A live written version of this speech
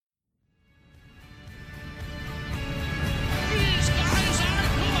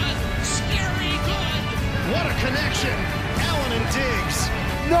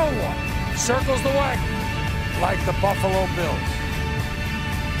like the Buffalo Bills.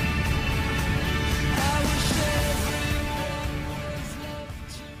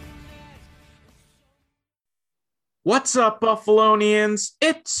 What's up, Buffalonians?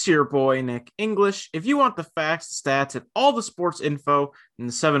 It's your boy, Nick English. If you want the facts, stats, and all the sports info in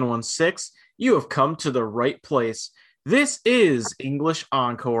the 716, you have come to the right place. This is English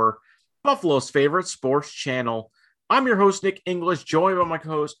Encore, Buffalo's favorite sports channel. I'm your host, Nick English, joined by my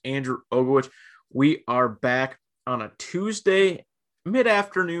co-host, Andrew Ogowich. We are back on a Tuesday,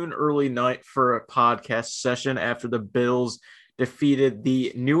 mid-afternoon, early night for a podcast session after the Bills defeated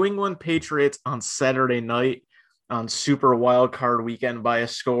the New England Patriots on Saturday night on Super Wild Card Weekend by a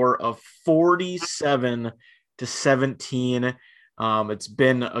score of 47-17. It's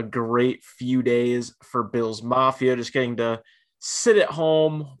been a great few days for Bills Mafia, just getting to sit at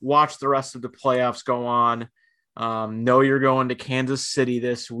home, watch the rest of the playoffs go on. Know you're going to Kansas City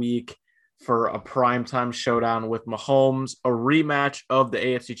this week for a primetime showdown with Mahomes, a rematch of the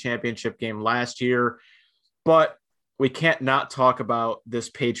AFC Championship game last year. But we can't not talk about this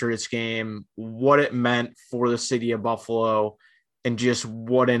Patriots game, what it meant for the city of Buffalo, and just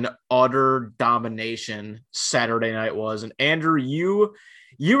what an utter domination Saturday night was. And Andrew, you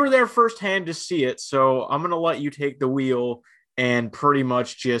were there firsthand to see it, so I'm going to let you take the wheel and pretty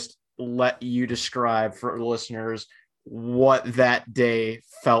much just let you describe for the listeners what that day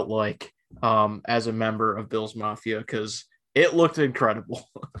felt like as a member of Bills Mafia, because it looked incredible.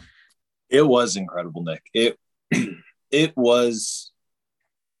 It was incredible, Nick. It was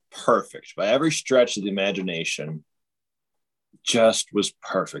perfect by every stretch of the imagination. Just was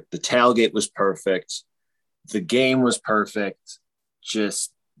perfect. The tailgate was perfect. The game was perfect.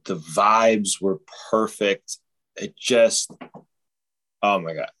 Just the vibes were perfect. It just, oh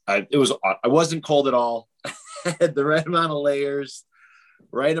my God. I wasn't cold at all. I had the right amount of layers,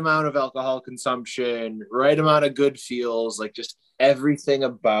 right amount of alcohol consumption, right amount of good feels. Like just everything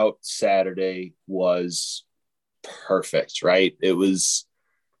about Saturday was perfect, right? It's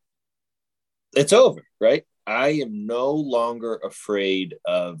over, right? I am no longer afraid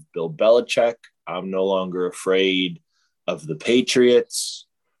of Bill Belichick. I'm no longer afraid of the Patriots.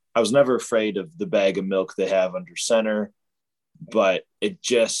 I was never afraid of the bag of milk they have under center, but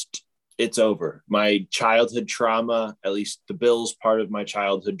it's over. My childhood trauma, at least the Bills part of my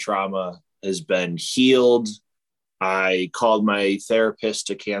childhood trauma, has been healed. I called my therapist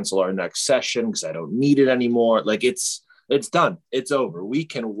to cancel our next session because I don't need it anymore. Like it's done. It's over. We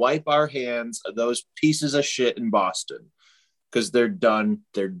can wipe our hands of those pieces of shit in Boston because they're done.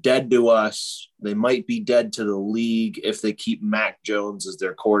 They're dead to us. They might be dead to the league if they keep Mac Jones as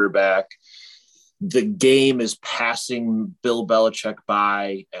their quarterback. The game is passing Bill Belichick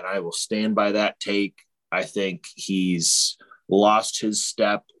by, and I will stand by that take. I think he's lost his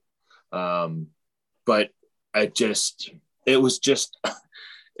step. But it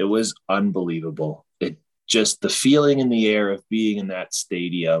was unbelievable. The feeling in the air of being in that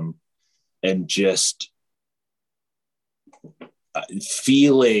stadium and just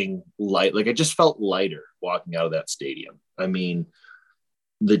feeling light, like I just felt lighter walking out of that stadium. I mean,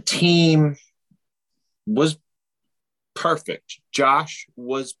 the team was perfect. Josh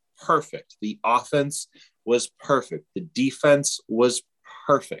was perfect. The offense was perfect. The defense was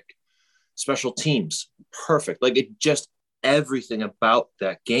perfect. Special teams, perfect. Like everything about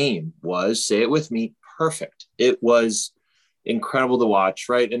that game was, say it with me, perfect. It was incredible to watch,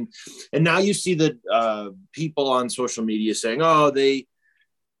 right? And now you see the people on social media saying, oh, the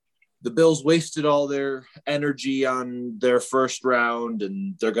Bills wasted all their energy on their first round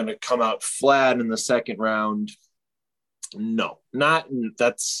and they're going to come out flat in the second round. No, I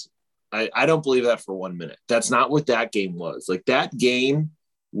don't believe that for 1 minute. That's not what that game was. Like that game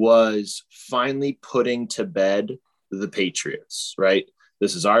was finally putting to bed the Patriots, right?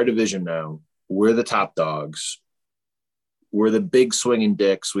 This is our division now. We're the top dogs. We're the big swinging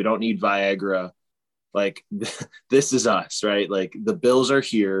dicks. We don't need Viagra. Like this is us, right? Like the Bills are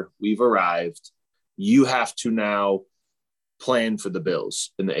here. We've arrived. You have to now plan for the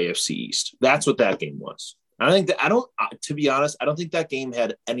Bills in the AFC East. That's what that game was. To be honest, I don't think that game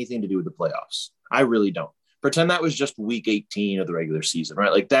had anything to do with the playoffs. I really don't. Pretend that was just week 18 of the regular season,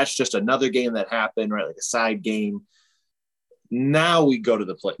 right? Like that's just another game that happened, right? Like a side game. Now we go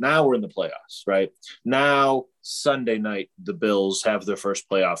to now we're in the playoffs, right? Now Sunday night, the Bills have their first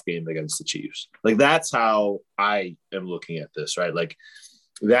playoff game against the Chiefs. Like that's how I am looking at this, right? Like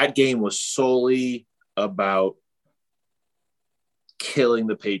that game was solely about killing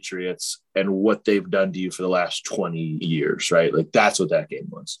the Patriots and what they've done to you for the last 20 years, right? Like that's what that game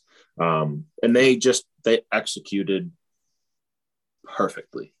was. And they executed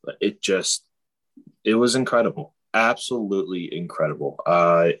perfectly. It was incredible. Absolutely incredible.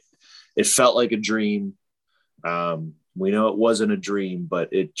 It felt like a dream. We know it wasn't a dream,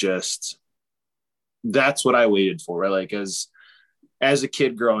 but it just, that's what I waited for, right? Like as a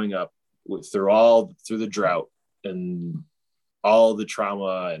kid growing up through the drought and all the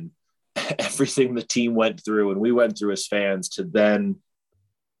trauma and everything the team went through and we went through as fans, to then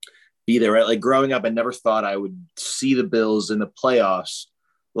be there, right? Like growing up, I never thought I would see the Bills in the playoffs,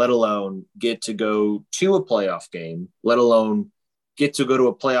 let alone get to go to a playoff game, let alone get to go to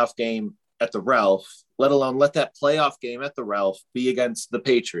a playoff game at the Ralph, let alone let that playoff game at the Ralph be against the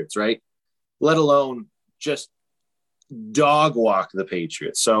Patriots, right? Let alone just dog walk the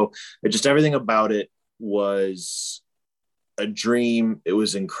Patriots. So just everything about it was a dream. It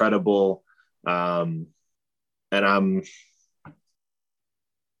was incredible. And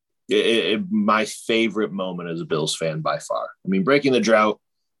my favorite moment as a Bills fan by far. I mean, breaking the drought,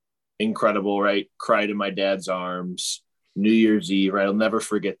 incredible, right? Cried in my dad's arms. New Year's Eve, right? I'll never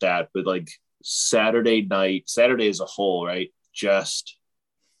forget that. But like Saturday night, Saturday as a whole, right? Just,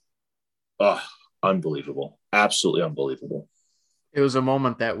 unbelievable. Absolutely unbelievable. It was a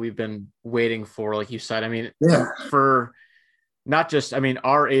moment that we've been waiting for, like you said. I mean, Yeah. for not just, I mean,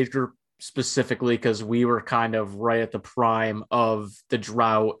 our age group specifically, because we were kind of right at the prime of the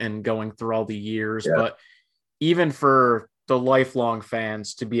drought and going through all the years, Yeah. but even for the lifelong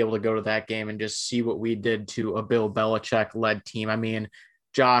fans to be able to go to that game and just see what we did to a Bill Belichick led team. I mean,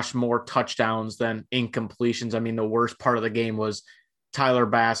 Josh, more touchdowns than incompletions. I mean, the worst part of the game was Tyler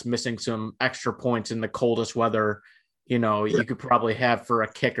Bass missing some extra points in the coldest weather, you could probably have for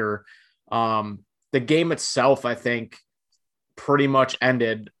a kicker. The game itself, I think, pretty much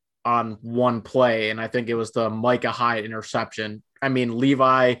ended on one play, and I think it was the Micah Hyde interception. I mean,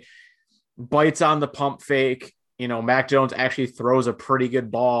 Levi bites on the pump fake. Mac Jones actually throws a pretty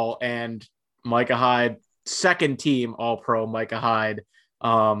good ball, and Micah Hyde, second team All-Pro Micah Hyde,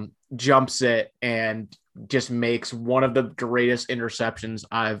 jumps it and just makes one of the greatest interceptions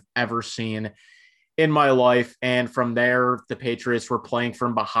I've ever seen in my life. And from there, the Patriots were playing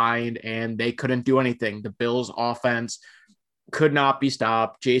from behind and they couldn't do anything. The Bills offense could not be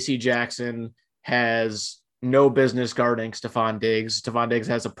stopped. JC Jackson has no business guarding Stephon Diggs. Stephon Diggs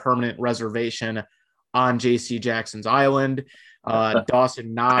has a permanent reservation on JC Jackson's island.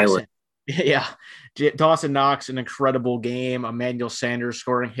 Dawson Knox. Yeah. Dawson Knox, an incredible game. Emmanuel Sanders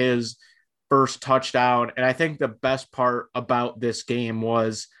scoring his first touchdown. And I think the best part about this game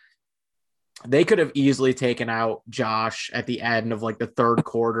was they could have easily taken out Josh at the end of like the third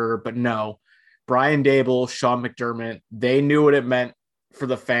quarter, but no. Brian Dable, Sean McDermott, they knew what it meant for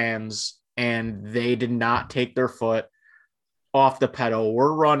the fans, and they did not take their foot off the pedal.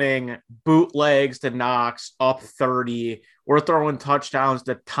 We're running bootlegs to Knox up 30. We're throwing touchdowns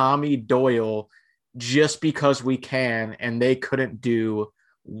to Tommy Doyle just because we can, and they couldn't do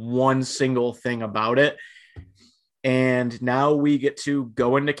one single thing about it. And now we get to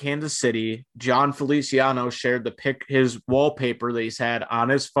go into Kansas City. John Feliciano shared his wallpaper that he's had on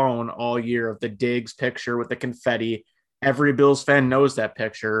his phone all year of the Diggs picture with the confetti. Every Bills fan knows that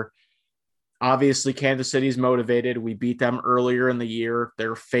picture. Obviously, Kansas City's motivated. We beat them earlier in the year.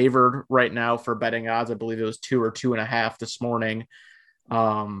 They're favored right now for betting odds. I believe it was 2 or 2.5 this morning.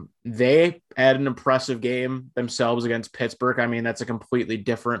 They had an impressive game themselves against Pittsburgh. I mean, that's a completely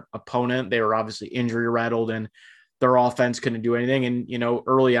different opponent. They were obviously injury rattled and their offense couldn't do anything. And,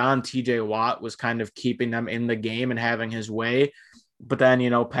 early on, TJ Watt was kind of keeping them in the game and having his way. But then,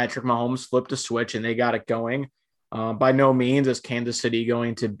 Patrick Mahomes flipped a switch and they got it going. By no means is Kansas City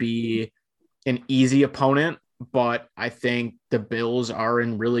going to be an easy opponent, but I think the Bills are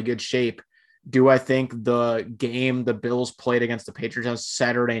in really good shape. Do I think the game the Bills played against the Patriots on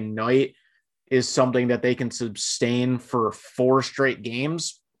Saturday night is something that they can sustain for 4 straight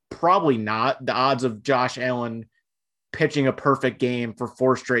games? Probably not. The odds of Josh Allen pitching a perfect game for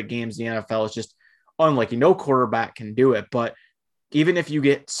 4 straight games in the NFL is just unlikely. No quarterback can do it, but even if you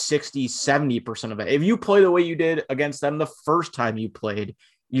get 60, 70% of it, if you play the way you did against them the first time you played,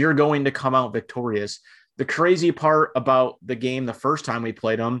 you're going to come out victorious. The crazy part about the game the first time we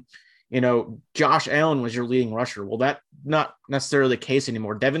played them, Josh Allen was your leading rusher. Well, that's not necessarily the case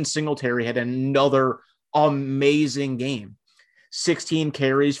anymore. Devin Singletary had another amazing game. 16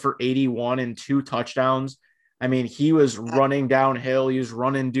 carries for 81 and 2 touchdowns. I mean, he was running downhill. He was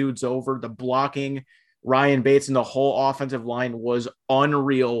running dudes over. The blocking, Ryan Bates and the whole offensive line was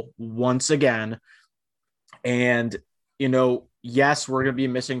unreal once again. And, yes, we're going to be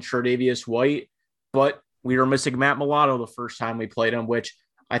missing Tre'Davious White, but we were missing Matt Milano the first time we played him, which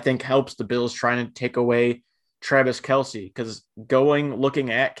I think helps the Bills trying to take away Travis Kelce. Because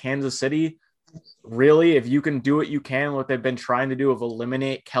looking at Kansas City, really, if you can do what you can, what they've been trying to do of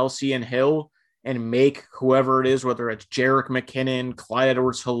eliminate Kelsey and Hill and make whoever it is, whether it's Jerick McKinnon, Clyde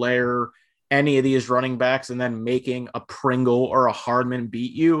Edwards-Helaire, any of these running backs, and then making a Pringle or a Hardman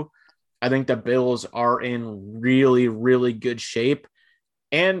beat you, I think the Bills are in really, really good shape.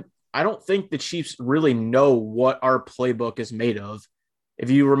 And I don't think the Chiefs really know what our playbook is made of. If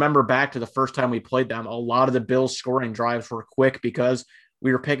you remember back to the first time we played them, a lot of the Bills scoring drives were quick because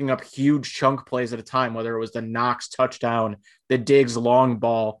we were picking up huge chunk plays at a time, whether it was the Knox touchdown, the Diggs long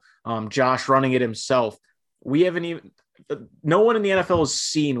ball, Josh running it himself. We haven't even, no one in the NFL has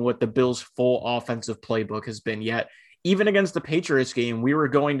seen what the Bills' full offensive playbook has been yet. Even against the Patriots game, we were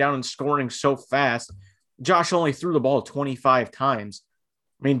going down and scoring so fast. Josh only threw the ball 25 times.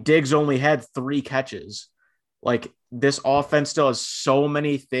 I mean, Diggs only had 3 catches. Like, this offense still has so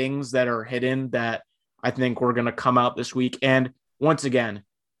many things that are hidden that I think we're going to come out this week. And once again,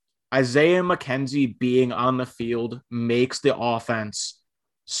 Isaiah McKenzie being on the field makes the offense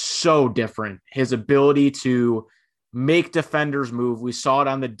so different. His ability to make defenders move. We saw it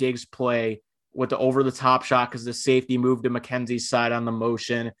on the Diggs play with the over-the-top shot because the safety moved to McKenzie's side on the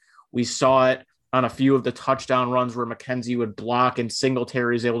motion. We saw it on a few of the touchdown runs where McKenzie would block and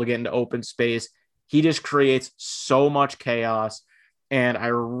Singletary is able to get into open space. He just creates so much chaos, and I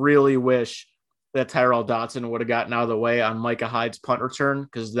really wish that Tyrel Dotson would have gotten out of the way on Micah Hyde's punt return,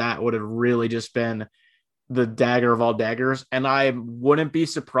 because that would have really just been the dagger of all daggers. And I wouldn't be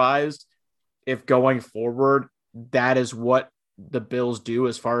surprised if going forward, that is what the Bills do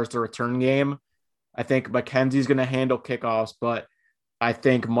as far as the return game. I think McKenzie's going to handle kickoffs, but I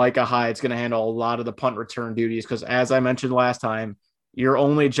think Micah Hyde's going to handle a lot of the punt return duties because, as I mentioned last time, your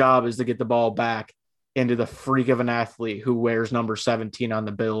only job is to get the ball back into the freak of an athlete who wears number 17 on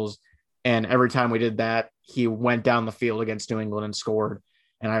the Bills. And every time we did that, he went down the field against New England and scored.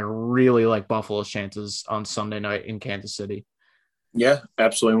 And I really like Buffalo's chances on Sunday night in Kansas City. Yeah,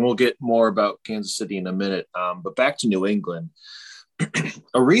 absolutely. And we'll get more about Kansas City in a minute. But back to New England.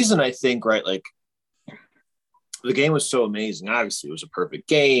 A reason I think, right, like the game was so amazing. Obviously, it was a perfect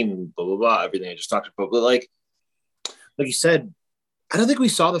game, blah, blah, blah, everything I just talked about. But like you said, I don't think we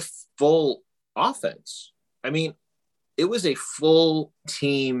saw the full offense. I mean, it was a full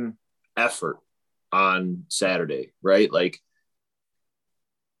team effort on Saturday, right? Like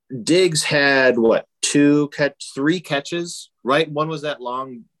Diggs had three catches, right? One was that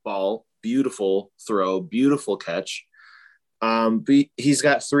long ball, beautiful throw, beautiful catch. He's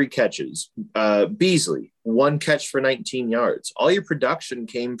got 3 catches. Beasley, 1 catch for 19 yards. All your production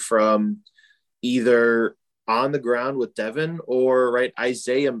came from either on the ground with Devin or right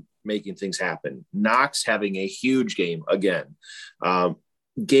Isaiah making things happen. Knox having a huge game again.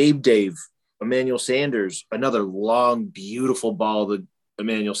 Gabe Dave, Emmanuel Sanders, another long, beautiful ball to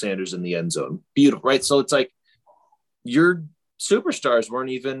Emmanuel Sanders in the end zone. Beautiful, right? So it's like your superstars weren't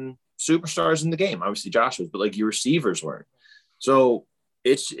even superstars in the game. Obviously Josh was, but like your receivers weren't. So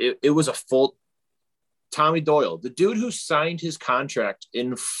it was a full Tommy Doyle, the dude who signed his contract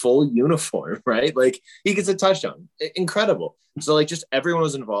in full uniform, right? Like he gets a touchdown. Incredible. So like just everyone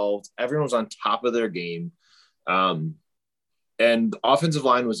was involved. Everyone was on top of their game. And the offensive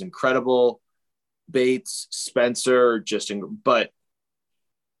line was incredible. Bates, Spencer, but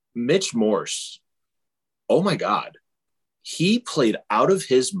Mitch Morse, oh my God, he played out of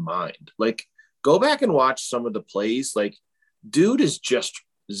his mind. Like go back and watch some of the plays. Like dude is just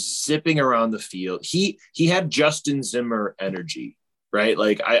zipping around the field. He had Justin Zimmer energy, right?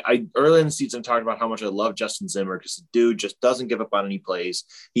 Like I early in the season talked about how much I love Justin Zimmer because the dude just doesn't give up on any plays.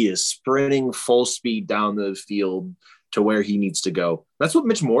 He is sprinting full speed down the field to where he needs to go. That's what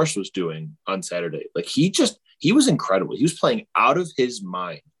Mitch Morse was doing on Saturday. Like he was incredible. He was playing out of his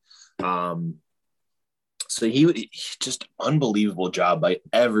mind. So he just unbelievable job by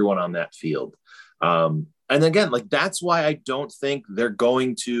everyone on that field. And again, like that's why I don't think they're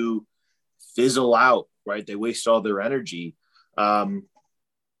going to fizzle out, right? They waste all their energy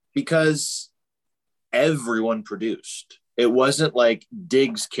because everyone produced. It wasn't like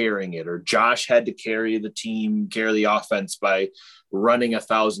Diggs carrying it or Josh had to carry the offense by running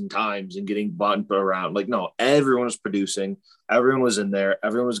 1,000 times and getting bumped around. Like, no, everyone was producing. Everyone was in there.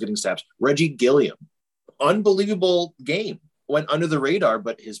 Everyone was getting snaps. Reggie Gilliam, unbelievable game. Went under the radar,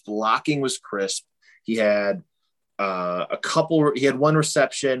 but his blocking was crisp. He had he had 1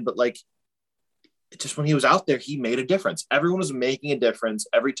 reception, but like just when he was out there, he made a difference. Everyone was making a difference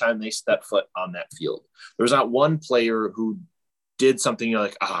every time they stepped foot on that field. There was not one player who did something you're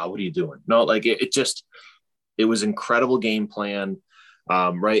like, what are you doing? No, like it was incredible game plan.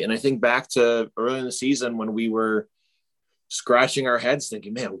 Right. And I think back to early in the season when we were scratching our heads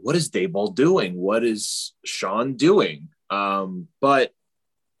thinking, man, what is Daboll doing? What is Sean doing? But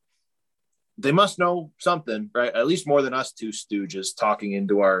they must know something, right? At least more than us two stooges talking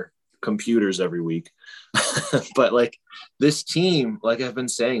into our computers every week. But like this team, like I've been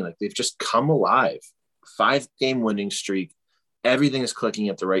saying, like they've just come alive. 5-game winning streak. Everything is clicking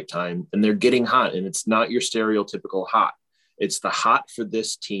at the right time and they're getting hot. And it's not your stereotypical hot. It's the hot for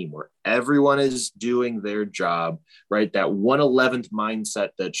this team where everyone is doing their job, right? That 111th mindset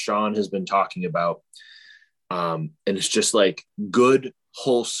that Sean has been talking about. And it's just like good,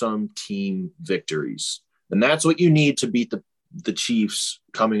 wholesome team victories. And that's what you need to beat the Chiefs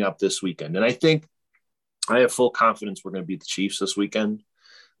coming up this weekend. And I think I have full confidence we're going to beat the Chiefs this weekend.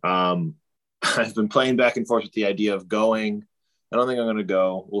 I've been playing back and forth with the idea of going. I don't think I'm going to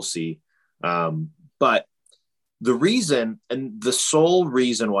go. We'll see. But the reason and the sole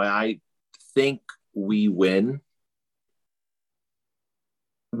reason why I think we win,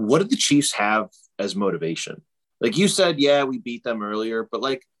 what did the Chiefs have as motivation? Like you said, yeah, we beat them earlier, but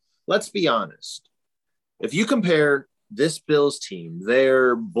like, let's be honest. If you compare this Bills team,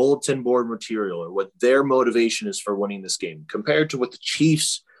 their bulletin board material or what their motivation is for winning this game compared to what the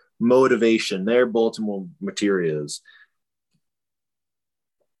Chiefs motivation, their bulletin board material is,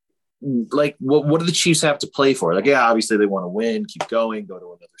 like what do the Chiefs have to play for? Like, yeah, obviously they want to win, keep going, go to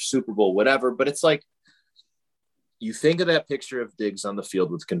another Super Bowl, whatever. But it's like, you think of that picture of Diggs on the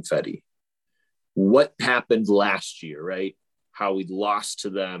field with confetti. What happened last year, right? How we lost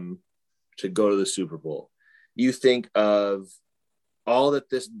to them to go to the Super Bowl. You think of all that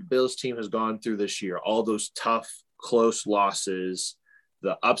this Bills team has gone through this year, all those tough, close losses,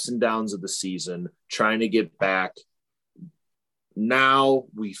 the ups and downs of the season, trying to get back. Now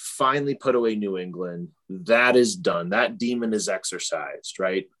we finally put away New England. That is done. That demon is exercised,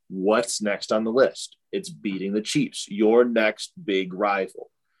 right? What's next on the list? It's beating the Chiefs, your next big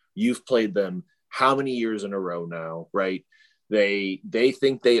rival. You've played them how many years in a row now, right? They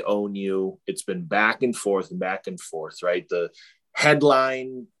think they own you. It's been back and forth, right? The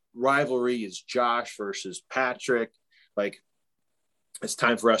headline rivalry is Josh versus Patrick. Like, it's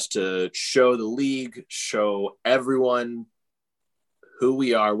time for us to show the league, show everyone who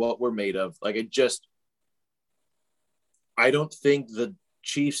we are, what we're made of. Like, I don't think the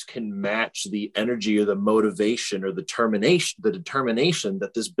Chiefs can match the energy or the motivation or the determination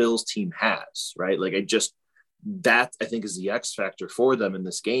that this Bills team has, right? Like, that I think is the X factor for them in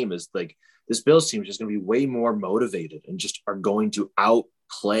this game is like this Bills team is just going to be way more motivated and just are going to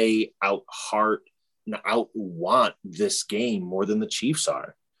outplay, out heart, and out want this game more than the Chiefs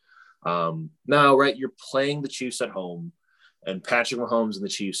are. Now, right, you're playing the Chiefs at home, and Patrick Mahomes and the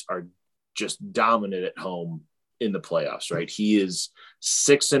Chiefs are just dominant at home in the playoffs, right? He is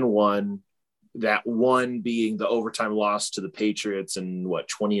 6-1. That one being the overtime loss to the Patriots in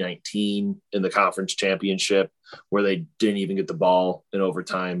 2019 in the conference championship, where they didn't even get the ball in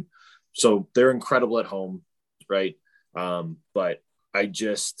overtime. So they're incredible at home, right? But I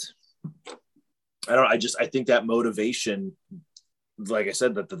think that motivation, like I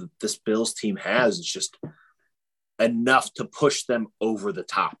said, that this Bills team has is just enough to push them over the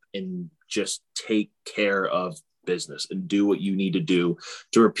top and just take care of business and do what you need to do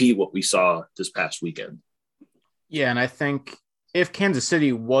to repeat what we saw this past weekend. Yeah, and I think if Kansas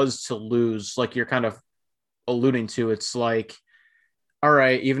City was to lose, like you're kind of alluding to, it's like, all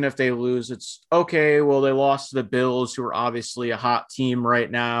right, even if they lose, it's okay. Well, they lost to the Bills, who are obviously a hot team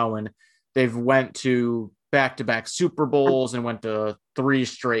right now, and they've went to back-to-back Super Bowls and went to 3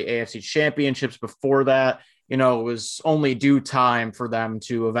 straight AFC championships before that. It was only due time for them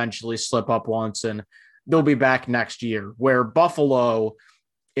to eventually slip up once, and they'll be back next year. Where Buffalo,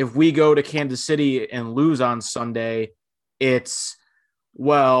 if we go to Kansas City and lose on Sunday, it's,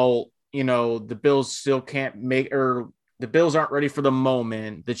 well, the Bills still can't make, or the Bills aren't ready for the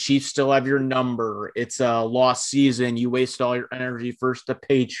moment. The Chiefs still have your number. It's a lost season. You wasted all your energy versus the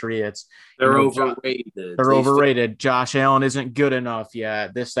Patriots. They're overrated. They're overrated. Josh Allen isn't good enough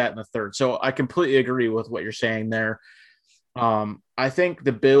yet. This, that, and the third. So I completely agree with what you're saying there. I think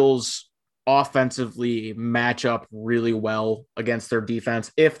the Bills offensively match up really well against their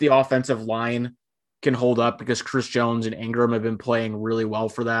defense if the offensive line can hold up, because Chris Jones and Ingram have been playing really well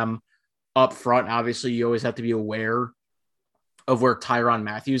for them up front. Obviously, you always have to be aware of where Tyrann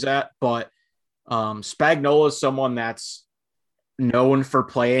Mathieu's at, but Spagnuolo is someone that's known for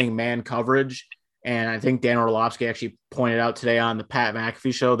playing man coverage, and I think Dan Orlovsky actually pointed out today on the Pat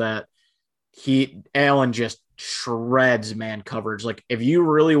McAfee show that Allen just shreds man coverage. Like, if you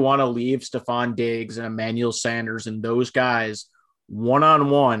really want to leave Stephon Diggs and Emmanuel Sanders and those guys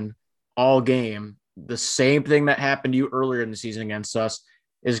one-on-one all game, the same thing that happened to you earlier in the season against us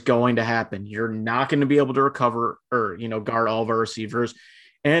is going to happen. You're not going to be able to recover or, guard all of our receivers.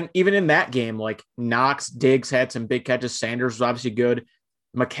 And even in that game, like Knox, Diggs had some big catches. Sanders was obviously good.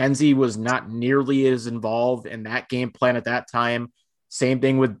 McKenzie was not nearly as involved in that game plan at that time. Same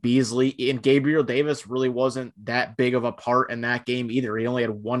thing with Beasley. And Gabriel Davis really wasn't that big of a part in that game either. He only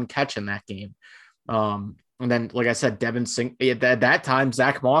had one catch in that game. And then, like I said, Devin Sing at that time,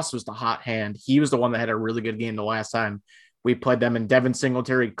 Zach Moss was the hot hand. He was the one that had a really good game the last time we played them. And Devin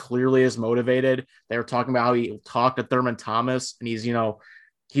Singletary clearly is motivated. They were talking about how he talked to Thurman Thomas, and he's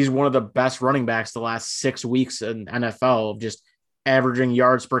one of the best running backs the last 6 weeks in NFL of just averaging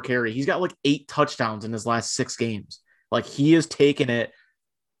yards per carry. He's got like 8 touchdowns in his last 6 games. Like he is taking it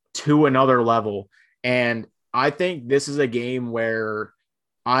to another level. And I think this is a game where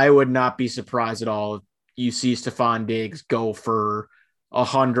I would not be surprised at all if you see Stephon Diggs go for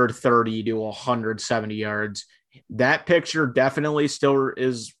 130 to 170 yards. That picture definitely still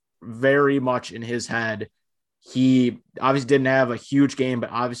is very much in his head. He obviously didn't have a huge game,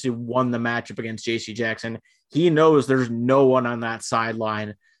 but obviously won the matchup against JC Jackson. He knows there's no one on that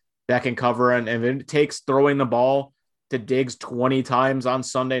sideline that can cover. And if it takes throwing the ball to Diggs 20 times on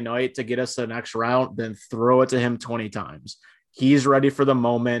Sunday night to get us the next round, then throw it to him 20 times. He's ready for the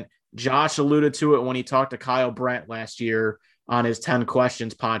moment. Josh alluded to it when he talked to Kyle Brandt last year on his 10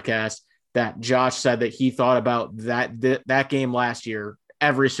 Questions podcast, that Josh said that he thought about that game last year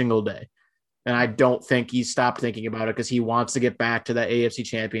every single day. And I don't think he stopped thinking about it because he wants to get back to that AFC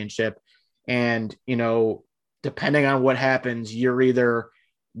Championship. And, depending on what happens, you're either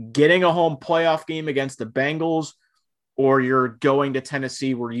getting a home playoff game against the Bengals or you're going to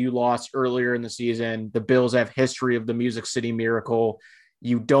Tennessee where you lost earlier in the season. The Bills have history of the Music City Miracle.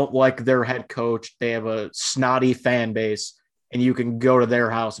 You don't like their head coach. They have a snotty fan base, and you can go to their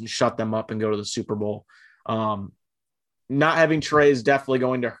house and shut them up and go to the Super Bowl. Not having Trey is definitely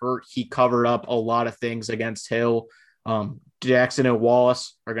going to hurt. He covered up a lot of things against Hill. Jackson and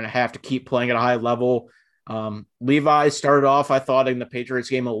Wallace are going to have to keep playing at a high level. Levi started off, I thought, in the Patriots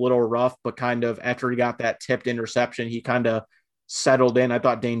game a little rough, but kind of after he got that tipped interception, he kind of settled in. I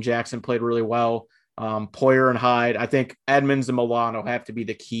thought Dane Jackson played really well. Poyer and Hyde. I think Edmonds and Milano have to be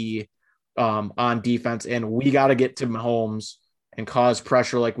the key on defense, and we got to get to Mahomes and cause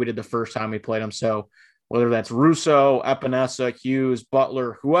pressure like we did the first time we played him. So whether that's Russo, Epinesa, Hughes,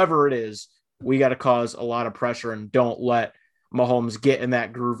 Butler, whoever it is, we got to cause a lot of pressure and don't let Mahomes get in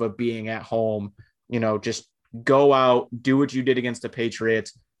that groove of being at home. Just go out, do what you did against the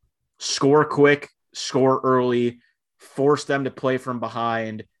Patriots, score quick, score early, force them to play from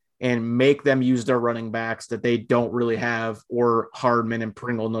behind, and make them use their running backs that they don't really have, or Hardman and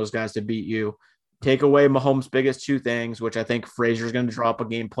Pringle and those guys to beat you. Take away Mahomes' biggest 2 things, which I think Frazier's going to draw up a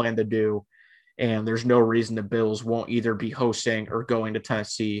game plan to do. And there's no reason the Bills won't either be hosting or going to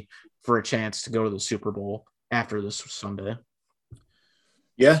Tennessee for a chance to go to the Super Bowl after this Sunday.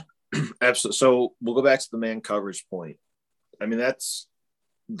 Yeah, absolutely. So we'll go back to the man coverage point. I mean, that's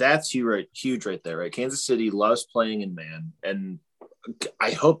huge right there, right? Kansas City loves playing in man, and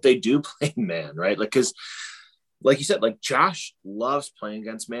I hope they do play man, right? Because like you said, like Josh loves playing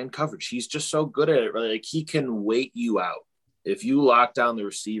against man coverage. He's just so good at it, right? Like he can wait you out. If you lock down the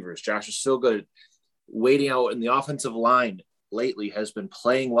receivers, Josh is so good at waiting out, and the offensive line lately has been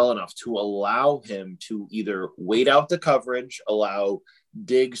playing well enough to allow him to either wait out the coverage, allow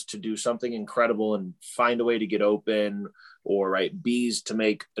Diggs to do something incredible and find a way to get open, or right Bees to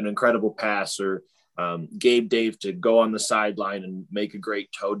make an incredible pass, or Gabe Dave to go on the sideline and make a great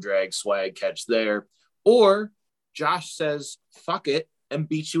toe drag swag catch there, or Josh says fuck it and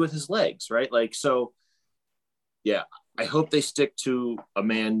beats you with his legs, right? Like, so yeah, I hope they stick to a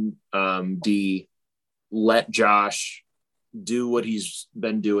man D, let Josh do what he's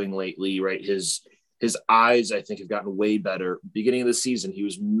been doing lately, right? His eyes, I think, have gotten way better. Beginning of the season, he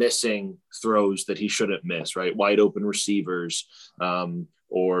was missing throws that he shouldn't miss, right? Wide open receivers,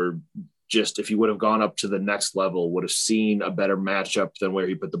 or just if he would have gone up to the next level, would have seen a better matchup than where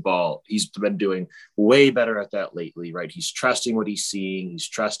he put the ball. He's been doing way better at that lately, right? He's trusting what he's seeing. He's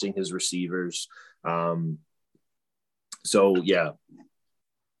trusting his receivers. So, yeah,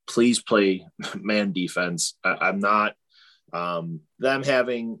 please play man defense. I'm not them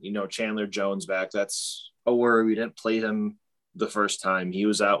having, Chandler Jones back. That's a worry. We didn't play him the first time. He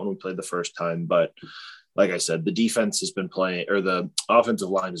was out when we played the first time. But like I said, the defense has been playing, or the offensive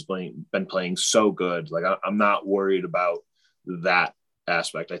line has been playing so good. Like I'm not worried about that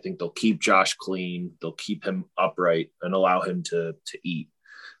aspect. I think they'll keep Josh clean. They'll keep him upright and allow him to eat.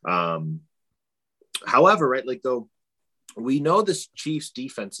 However, right, like though, we know this Chiefs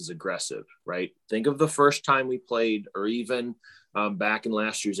defense is aggressive, right? Think of the first time we played, or even back in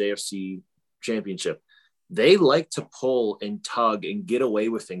last year's AFC Championship. They like to pull and tug and get away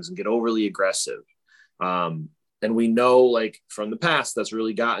with things and get overly aggressive. And we know, like, from the past, that's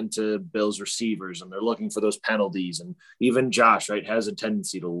really gotten to Bills receivers, and they're looking for those penalties. And even Josh, right, has a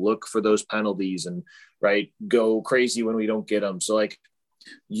tendency to look for those penalties and, right, go crazy when we don't get them. So, like,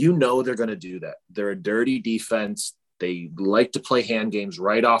 you know they're going to do that. They're a dirty defense. They like to play hand games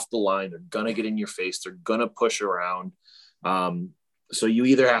right off the line. They're going to get in your face. They're going to push around. So you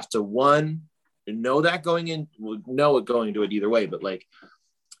either have to, one, know that going in, know it going into it either way, but like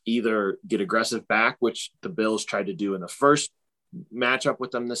either get aggressive back, which the Bills tried to do in the first matchup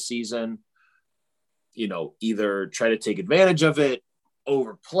with them this season, you know, either try to take advantage of it,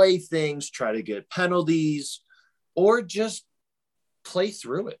 overplay things, try to get penalties, or just play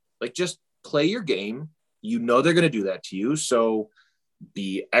through it. Like, just play your game. You know they're going to do that to you. So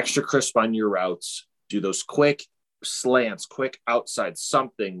be extra crisp on your routes. Do those quick slants, quick outside,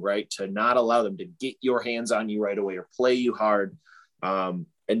 something, right, to not allow them to get your hands on you right away or play you hard.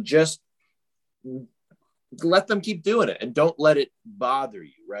 And just let them keep doing it and don't let it bother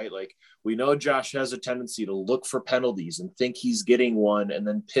you, right? Like, we know Josh has a tendency to look for penalties and think he's getting one and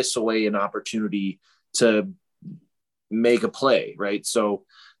then piss away an opportunity to make a play, right? So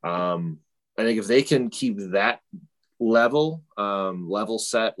I think if they can keep that level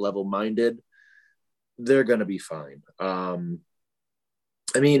set, level-minded, they're going to be fine. I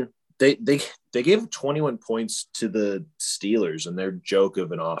mean, they gave 21 points to the Steelers in their joke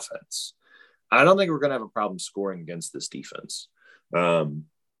of an offense. I don't think we're going to have a problem scoring against this defense,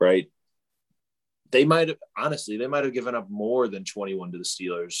 right? They might have given up more than 21 to the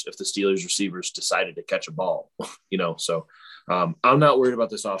Steelers if the Steelers receivers decided to catch a ball, you know? So I'm not worried about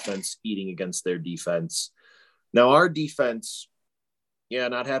this offense eating against their defense. Now, our defense, yeah,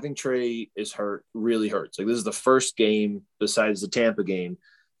 not having Trey really hurts. Like, this is the first game besides the Tampa game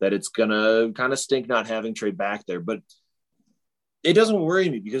that it's going to kind of stink not having Trey back there. But it doesn't worry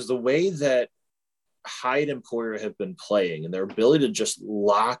me because the way that Hyde and Poyer have been playing and their ability to just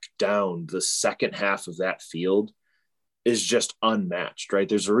lock down the second half of that field is just unmatched, right?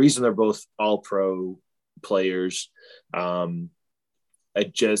 There's a reason they're both all-pro players. They're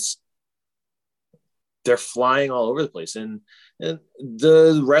flying all over the place. And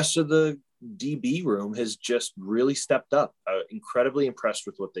the rest of the DB room has just really stepped up. Incredibly impressed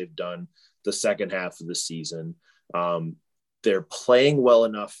with what they've done the second half of the season. They're playing well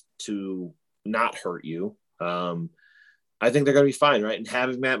enough to not hurt you. I think they're going to be fine, right? And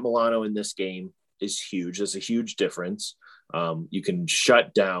having Matt Milano in this game is huge. That's a huge difference. You can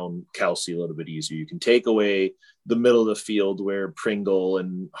shut down Kelsey a little bit easier. You can take away the middle of the field where Pringle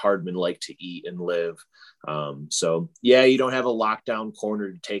and Hardman like to eat and live. So, yeah, you don't have a lockdown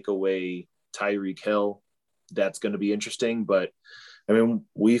corner to take away Tyreek Hill. That's going to be interesting. But, I mean,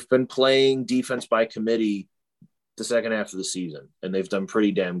 we've been playing defense by committee the second half of the season, and they've done a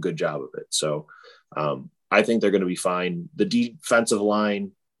pretty damn good job of it. So I think they're going to be fine. The defensive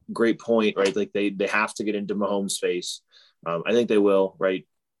line, great point, right? Like, they have to get into Mahomes' face. I think they will, right?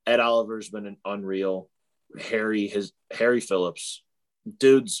 Ed Oliver's been unreal. Harry Phillips,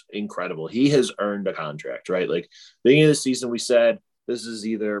 dude's incredible. He has earned a contract, right? Like, beginning of the season, we said this is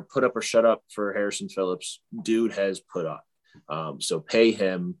either put up or shut up for Harrison Phillips. Dude has put up. So pay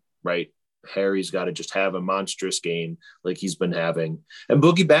him, right? Harry's got to just have a monstrous game like he's been having. And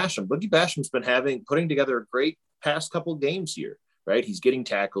Boogie Basham's been putting together a great past couple games here, right? He's getting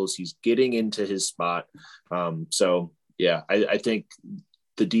tackles. He's getting into his spot. So, yeah, I think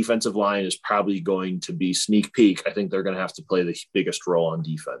the defensive line is probably going to be sneak peek. I think they're going to have to play the biggest role on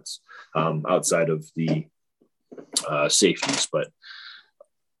defense outside of the safeties. But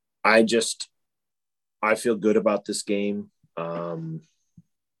I feel good about this game. I'm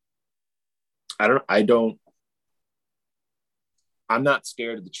not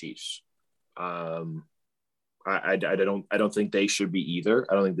scared of the Chiefs. I don't think they should be either.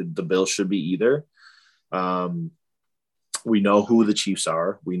 I don't think the Bills should be either. We know who the Chiefs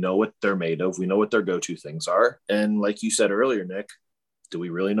are. We know what they're made of. We know what their go-to things are. And like you said earlier, Nick, do we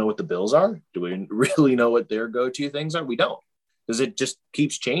really know what the Bills are? Do we really know what their go-to things are? We don't, because it just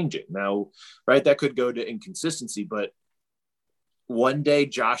keeps changing. Now, right, that could go to inconsistency, but one day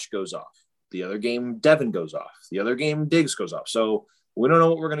Josh goes off. The other game, Devin goes off. The other game, Diggs goes off. So we don't know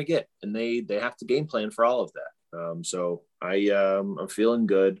what we're going to get. And they have to game plan for all of that. So I'm feeling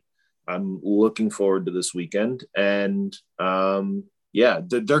good. I'm looking forward to this weekend. And,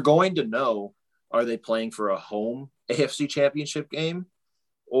 they're going to know, are they playing for a home AFC championship game,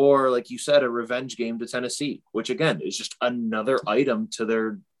 or like you said, a revenge game to Tennessee, which again is just another item to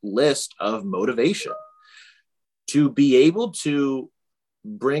their list of motivation. To be able to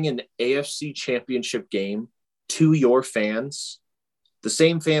bring an AFC championship game to your fans, the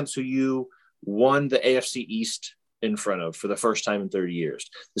same fans who you won the AFC East in front of for the first time in 30 years,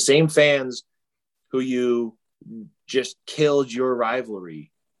 the same fans who you just killed your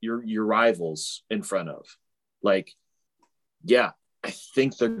rivalry, your rivals in front of. Like, yeah, I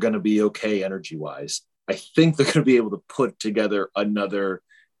think they're going to be okay energy wise. I think they're going to be able to put together another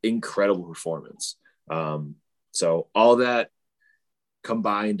incredible performance. So all that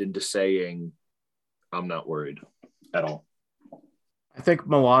combined into saying, I'm not worried at all. I think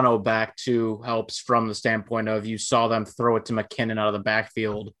Milano back too helps from the standpoint of you saw them throw it to McKinnon out of the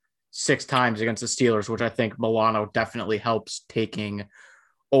backfield 6 times against the Steelers, which I think Milano definitely helps taking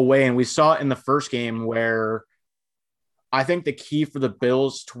away. And we saw it in the first game where I think the key for the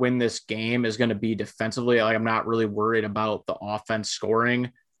Bills to win this game is going to be defensively. Like, I'm not really worried about the offense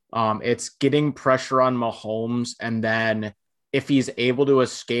scoring. It's getting pressure on Mahomes, and then if he's able to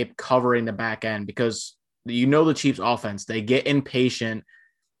escape covering the back end, because you know the Chiefs offense, they get impatient.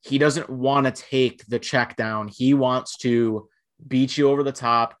 He doesn't want to take the check down. He wants to beat you over the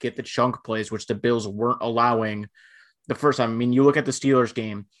top, get the chunk plays, which the Bills weren't allowing the first time. I mean, you look at the Steelers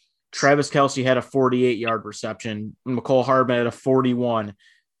game, Travis Kelce had a 48-yard reception. McCole Hardman had a 41.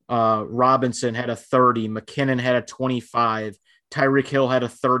 Robinson had a 30. McKinnon had a 25. Tyreek Hill had a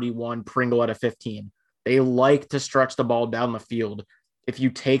 31. Pringle had a 15. They like to stretch the ball down the field. If you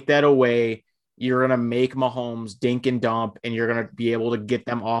take that away, you're going to make Mahomes dink and dump, and you're going to be able to get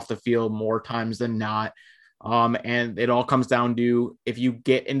them off the field more times than not. And it all comes down to, if you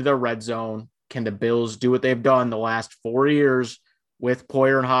get into the red zone, can the Bills do what they've done the last 4 years with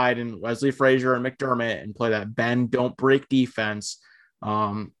Poyer and Hyde and Wesley Frazier and McDermott and play that bend, don't break defense?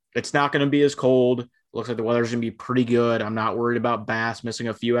 It's not going to be as cold. Looks like the weather's going to be pretty good. I'm not worried about Bass missing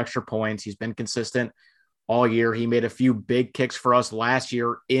a few extra points. He's been consistent all year. He made a few big kicks for us last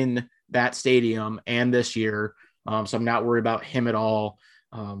year in that stadium and this year. So I'm not worried about him at all.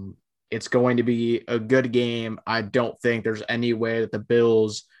 It's going to be a good game. I don't think there's any way that the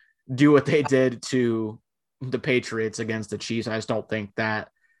Bills do what they did to the Patriots against the Chiefs. I just don't think that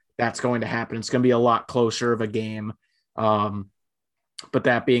that's going to happen. It's going to be a lot closer of a game. But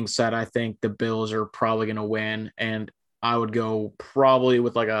that being said, I think the Bills are probably going to win, and I would go probably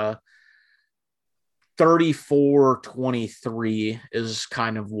with like a 34-23 is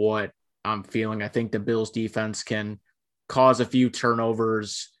kind of what I'm feeling. I think the Bills defense can cause a few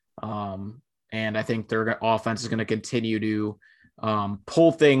turnovers, and I think their offense is going to continue to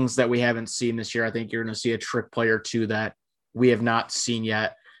pull things that we haven't seen this year. I think you're going to see a trick play or two that we have not seen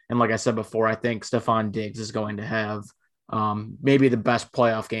yet. And like I said before, I think Stephon Diggs is going to have maybe the best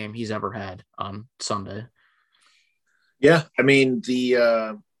playoff game he's ever had on Sunday. Yeah, I mean,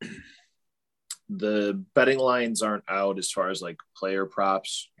 the betting lines aren't out as far as like player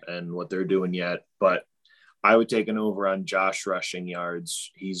props and what they're doing yet, but I would take an over on Josh rushing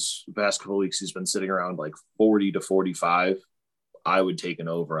yards. The past couple of weeks, he's been sitting around like 40 to 45. I would take an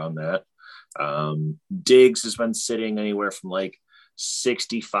over on that. Diggs has been sitting anywhere from like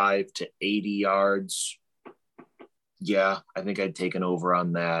 65 to 80 yards. Yeah, I think I'd take an over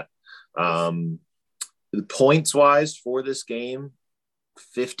on that. The points wise for this game,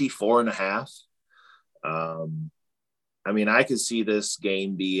 54.5. I mean, I could see this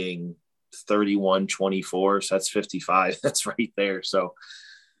game being 31-24. So that's 55. That's right there. So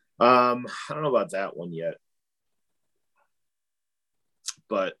I don't know about that one yet.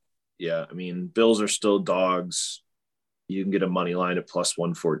 But yeah, I mean, Bills are still dogs. You can get a money line at plus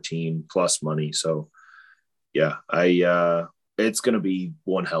 114 plus money. So yeah, it's going to be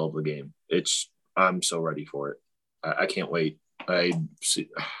one hell of a game. I'm so ready for it. I can't wait. I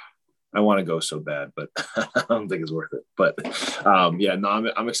want to go so bad, but I don't think it's worth it. But yeah, no,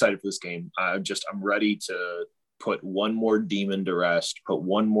 I'm excited for this game. I'm ready to put one more demon to rest, put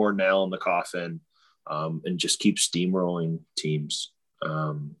one more nail in the coffin, and just keep steamrolling teams.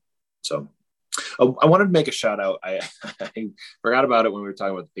 So I wanted to make a shout out. I forgot about it when we were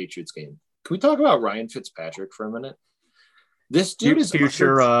talking about the Patriots game. Can we talk about Ryan Fitzpatrick for a minute? This dude is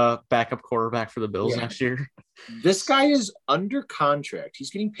future backup quarterback for the Bills next year. This guy is under contract. He's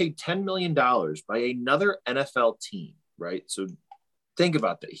getting paid $10 million by another NFL team, right? So think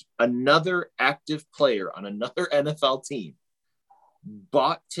about that. Another active player on another NFL team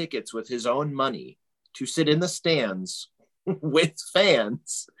bought tickets with his own money to sit in the stands with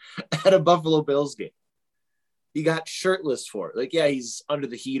fans at a Buffalo Bills game. He got shirtless for it. Like, yeah, he's under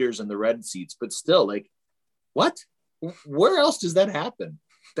the heaters and the red seats, but still, like, what? Where else does that happen?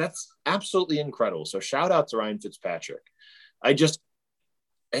 That's absolutely incredible. So shout out to Ryan Fitzpatrick.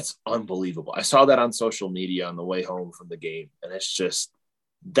 It's unbelievable. I saw that on social media on the way home from the game, and it's just,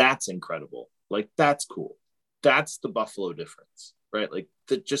 that's incredible. Like, that's cool. That's the Buffalo difference, right? Like,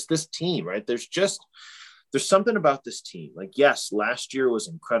 just this team, right? There's something about this team. Like, yes, last year was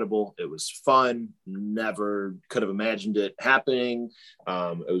incredible. It was fun. Never could have imagined it happening.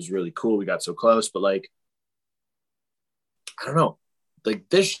 It was really cool. We got so close, but like, I don't know. Like,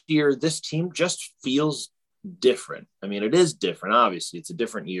 this year, this team just feels different. I mean, it is different. Obviously, it's a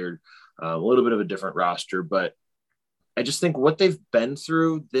different year, a little bit of a different roster, but I just think what they've been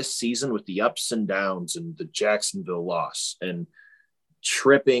through this season with the ups and downs and the Jacksonville loss and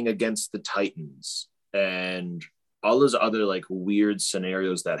tripping against the Titans and all those other like weird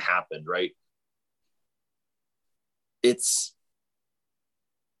scenarios that happened, right? It's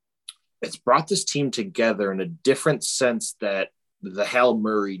brought this team together in a different sense that the Hal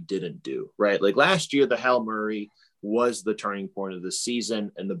Murray didn't do, right? Like last year, the Hal Murray was the turning point of the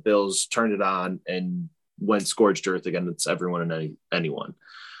season, and the Bills turned it on and went scorched earth against everyone and anyone.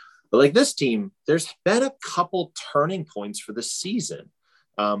 But like this team, there's been a couple turning points for the season,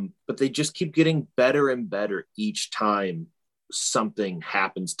 but they just keep getting better and better each time something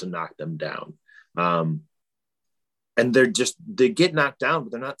happens to knock them down. And they get knocked down,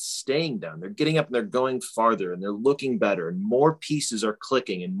 but they're not staying down. They're getting up and they're going farther and they're looking better and more pieces are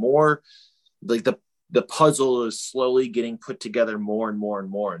clicking and more like the puzzle is slowly getting put together more and more and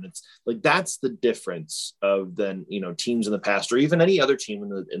more. And it's like, that's the difference of then, teams in the past or even any other team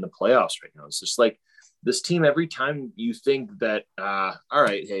in the playoffs right now. It's just like this team, every time you think that, all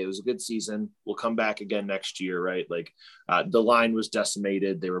right, hey, it was a good season, we'll come back again next year, right? Like the line was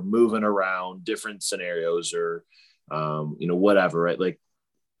decimated. They were moving around different scenarios or, whatever, right? Like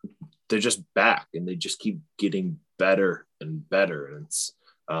they're just back and they just keep getting better and better.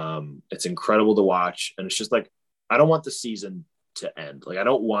 And it's incredible to watch. And it's just like, I don't want the season to end. Like, I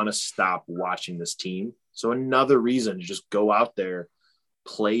don't want to stop watching this team. So another reason to just go out there,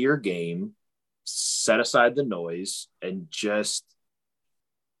 play your game, set aside the noise and just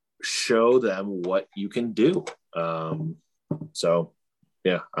show them what you can do. So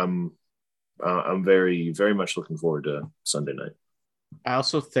yeah, I'm very, very much looking forward to Sunday night. I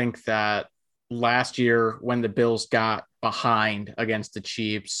also think that last year when the Bills got behind against the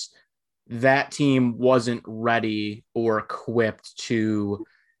Chiefs, that team wasn't ready or equipped to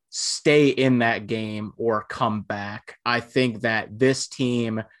stay in that game or come back. I think that this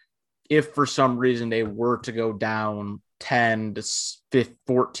team, if for some reason they were to go down 10 to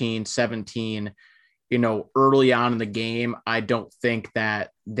 14, 17, early on in the game, I don't think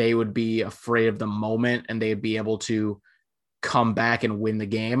that they would be afraid of the moment and they'd be able to come back and win the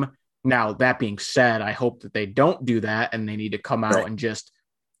game. Now, that being said, I hope that they don't do that and they need to come out and just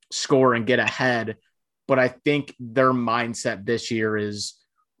score and get ahead. But I think their mindset this year is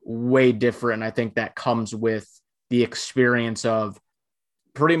way different. I think that comes with the experience of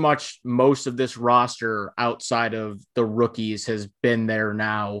pretty much most of this roster outside of the rookies has been there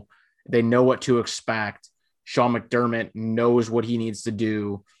now. They know what to expect. Sean McDermott knows what he needs to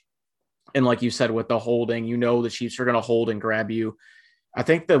do. And like you said, with the holding, the Chiefs are going to hold and grab you. I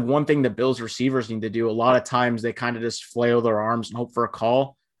think the one thing the Bills receivers need to do, a lot of times they kind of just flail their arms and hope for a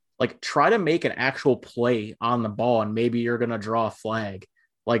call. Like, try to make an actual play on the ball and maybe you're going to draw a flag.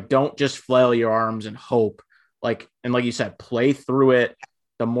 Like, don't just flail your arms and hope. Like you said, play through it.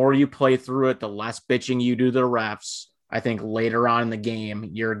 The more you play through it, the less bitching you do to the refs. I think later on in the game,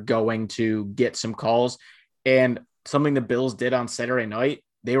 you're going to get some calls. And something the Bills did on Saturday night,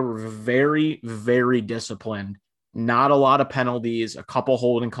 they were very, very disciplined. Not a lot of penalties, a couple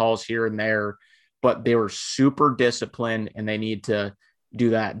holding calls here and there, but they were super disciplined and they need to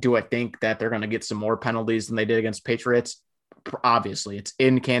do that. Do I think that they're going to get some more penalties than they did against Patriots? Obviously, it's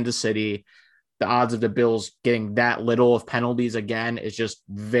in Kansas City. The odds of the Bills getting that little of penalties again is just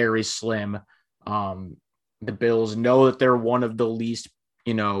very slim. The Bills know that they're one of the least,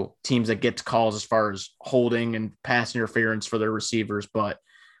 teams that gets calls as far as holding and pass interference for their receivers. But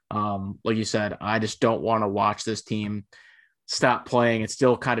like you said, I just don't want to watch this team stop playing. It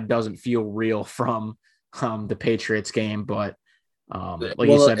still kind of doesn't feel real from the Patriots game. But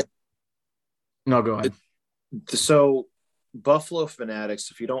you said, no, go ahead. So Buffalo Fanatics,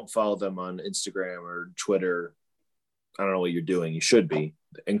 if you don't follow them on Instagram or Twitter, I don't know what you're doing. You should be.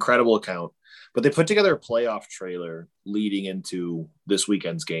 Incredible account. But they put together a playoff trailer leading into this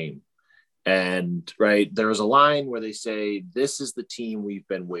weekend's game. And there was a line where they say, this is the team we've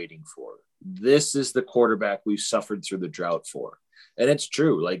been waiting for. This is the quarterback we've suffered through the drought for. And it's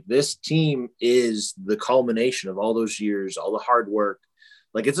true. Like, this team is the culmination of all those years, all the hard work,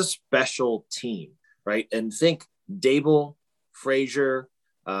 Like it's a special team, right? And think Dable, Frazier,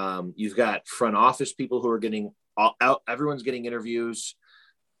 you've got front office people who are getting out. Everyone's getting interviews,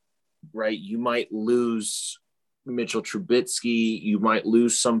 right? You might lose Mitchell Trubisky. You might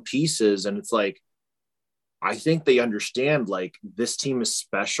lose some pieces. And it's like, I think they understand like this team is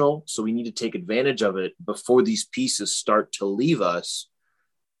special. So we need to take advantage of it before these pieces start to leave us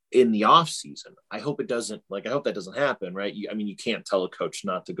in the off season. I hope that doesn't happen, right? You can't tell a coach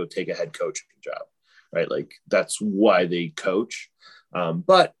not to go take a head coaching job, right? Like that's why they coach.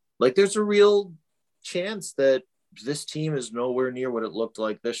 But like, there's a real chance that this team is nowhere near what it looked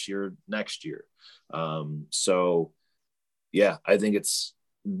like this year, next year. So yeah, I think it's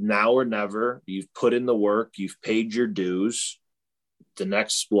now or never. You've put in the work, you've paid your dues. The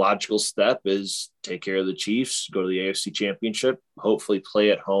next logical step is take care of the Chiefs, go to the AFC Championship, hopefully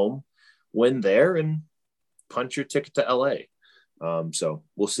play at home, win there, and punch your ticket to LA. So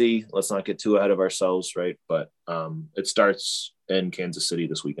we'll see. Let's not get too ahead of ourselves, right? But it starts in Kansas City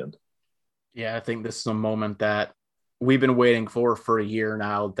this weekend. Yeah, I think this is a moment that we've been waiting for a year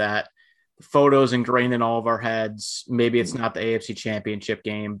now, that photos ingrained in all of our heads. Maybe it's not the AFC Championship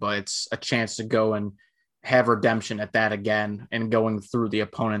game, but it's a chance to go and have redemption at that again and going through the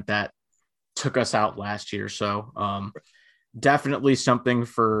opponent that took us out last year. So definitely something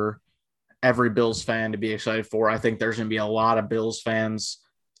for every Bills fan to be excited for. I think there's going to be a lot of Bills fans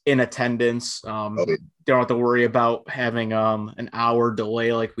in attendance. Don't have to worry about having an hour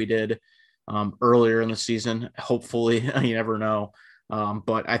delay like we did earlier in the season. Hopefully, you never know.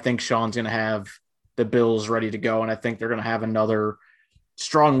 But I think Sean's going to have the Bills ready to go, and I think they're going to have another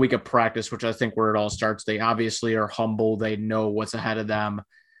strong week of practice, which I think where it all starts. They obviously are humble. They know what's ahead of them.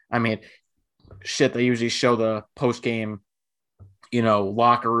 I mean, they usually show the post-game,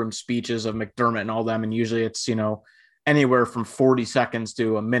 locker room speeches of McDermott and all them. And usually it's, anywhere from 40 seconds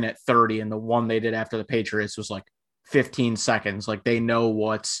to a minute 30. And the one they did after the Patriots was like 15 seconds. Like they know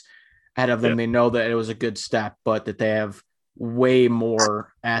what's ahead of them. Yeah. They know that it was a good step, but that they have way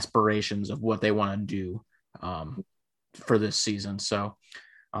more aspirations of what they want to do for this season. So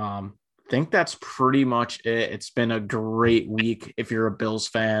I think that's pretty much it. It's been a great week. If you're a Bills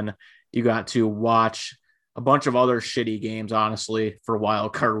fan, you got to watch a bunch of other shitty games, honestly, for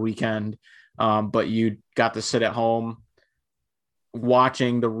wild card weekend. But you got to sit at home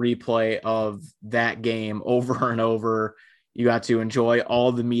watching the replay of that game over and over. You got to enjoy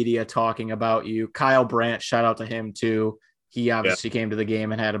all the media talking about you. Kyle Brandt, shout out to him too. He obviously came to the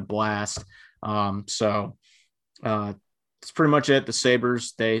game and had a blast. So it's pretty much it. The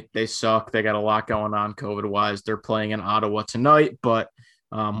Sabres, they suck. They got a lot going on COVID-wise. They're playing in Ottawa tonight, but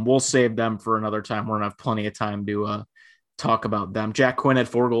we'll save them for another time. We're going to have plenty of time to talk about them. Jack Quinn had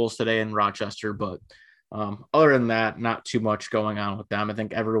 4 goals today in Rochester, but other than that, not too much going on with them. I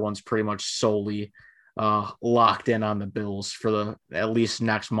think everyone's pretty much solely locked in on the Bills for at least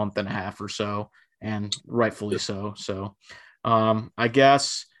next month and a half or so, and rightfully so. So I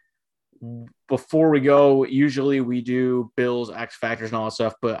guess before we go, usually we do Bills X factors and all that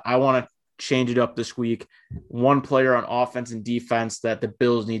stuff, but I want to change it up this week. One player on offense and defense that the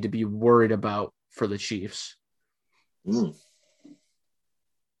Bills need to be worried about for the Chiefs.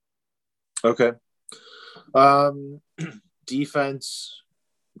 Okay. Defense,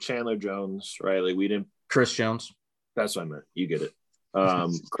 Chandler Jones, right? Like we didn't. Chris Jones. That's what I meant. You get it.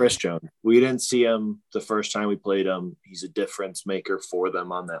 Chris Jones. We didn't see him the first time we played him. He's a difference maker for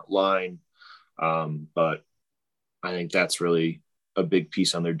them on that line. But I think that's really a big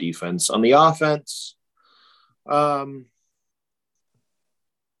piece on their defense. On the offense, Dan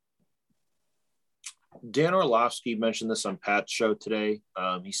Orlovsky mentioned this on Pat's show today.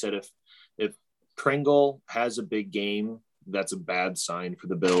 He said if Pringle has a big game, that's a bad sign for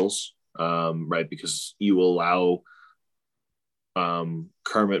the Bills, right? Because you allow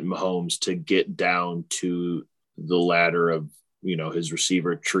Kermit Mahomes to get down to the ladder of his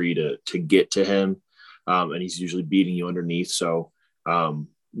receiver tree to get to him, and he's usually beating you underneath. So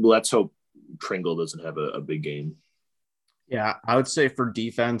let's hope Pringle doesn't have a big game. Yeah, I would say for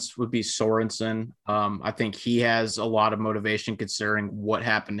defense would be Sorensen. I think he has a lot of motivation considering what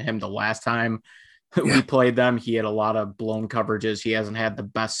happened to him the last time we played them. He had a lot of blown coverages. He hasn't had the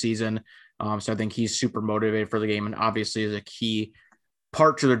best season. So I think he's super motivated for the game, and obviously is a key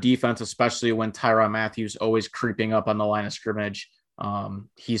part to their defense, especially when Tyrann Mathieu always creeping up on the line of scrimmage.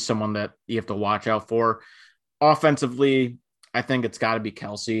 He's someone that you have to watch out for. Offensively, I think it's got to be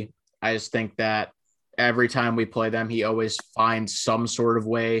Kelce. I just think that every time we play them, he always finds some sort of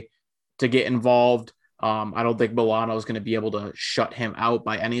way to get involved. I don't think Milano is going to be able to shut him out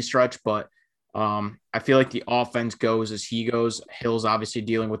by any stretch, but I feel like the offense goes as he goes. Hill's obviously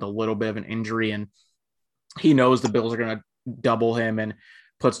dealing with a little bit of an injury, and he knows the Bills are going to double him and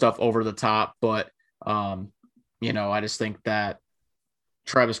put stuff over the top. But, I just think that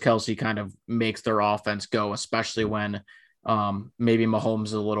Travis Kelce kind of makes their offense go, especially when maybe Mahomes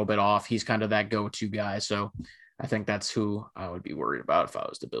is a little bit off. He's kind of that go-to guy. So I think that's who I would be worried about if I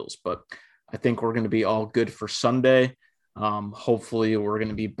was the Bills. But I think we're going to be all good for Sunday. Hopefully we're going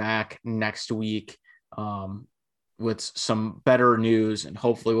to be back next week with some better news, and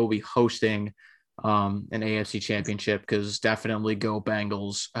hopefully we'll be hosting an AFC championship, because definitely go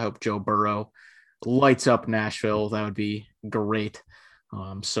Bengals. I hope Joe Burrow lights up Nashville. That would be great.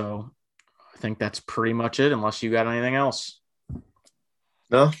 So I think that's pretty much it, unless you got anything else.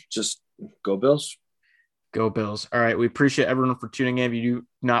 No, just go Bills. Go Bills. All right. We appreciate everyone for tuning in. If you do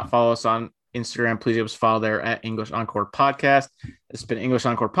not follow us on Instagram, please give us a follow there at English Encore Podcast. It's been English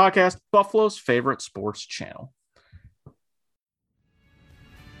Encore Podcast, Buffalo's favorite sports channel.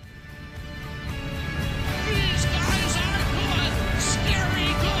 These guys are good.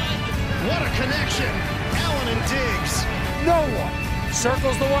 Scary good. What a connection. Allen and Diggs. No one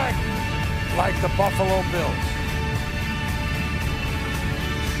circles the wagon like the Buffalo Bills.